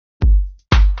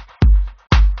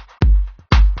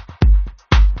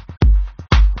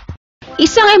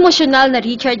Isang emosyonal na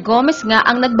Richard Gomez nga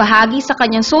ang nagbahagi sa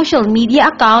kanyang social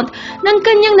media account ng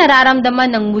kanyang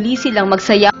nararamdaman nang muli silang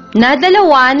magsayaw na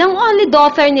dalawa ng only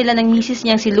daughter nila ng misis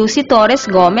niyang si Lucy Torres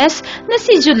Gomez na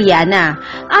si Juliana.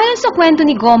 Ayon sa kwento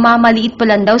ni Goma, maliit pa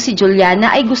lang daw si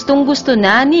Juliana ay gustong-gusto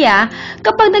na niya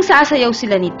kapag nagsasayaw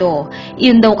sila nito.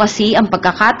 Iyon daw kasi ang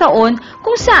pagkakataon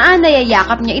kung saan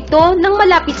nayayakap niya ito ng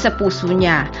malapit sa puso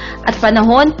niya. At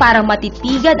panahon para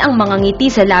matitigan ang mga ngiti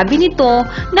sa labi nito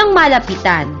ng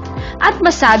malapitan. At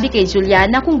masabi kay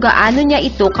Juliana kung gaano niya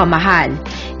ito kamahal.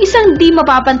 Isang di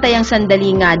mapapantayang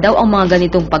sandali nga daw ang mga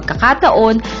ganitong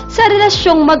pagkakataon sa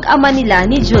relasyong mag-ama nila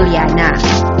ni Juliana.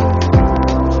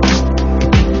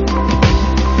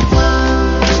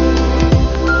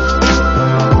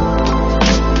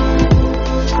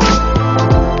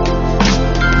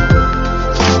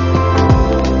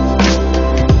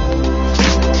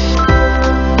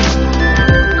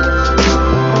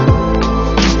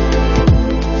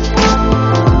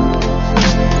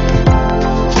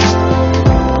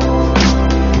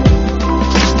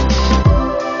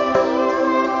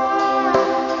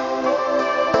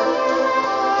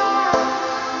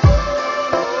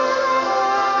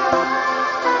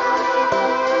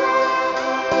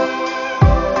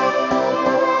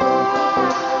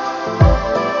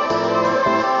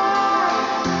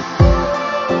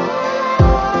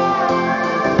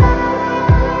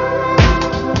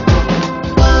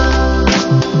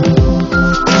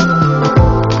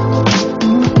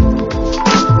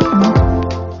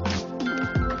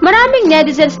 Maraming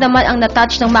netizens naman ang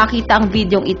natouch nang makita ang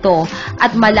videong ito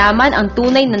at malaman ang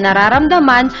tunay na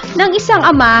nararamdaman ng isang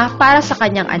ama para sa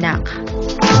kanyang anak.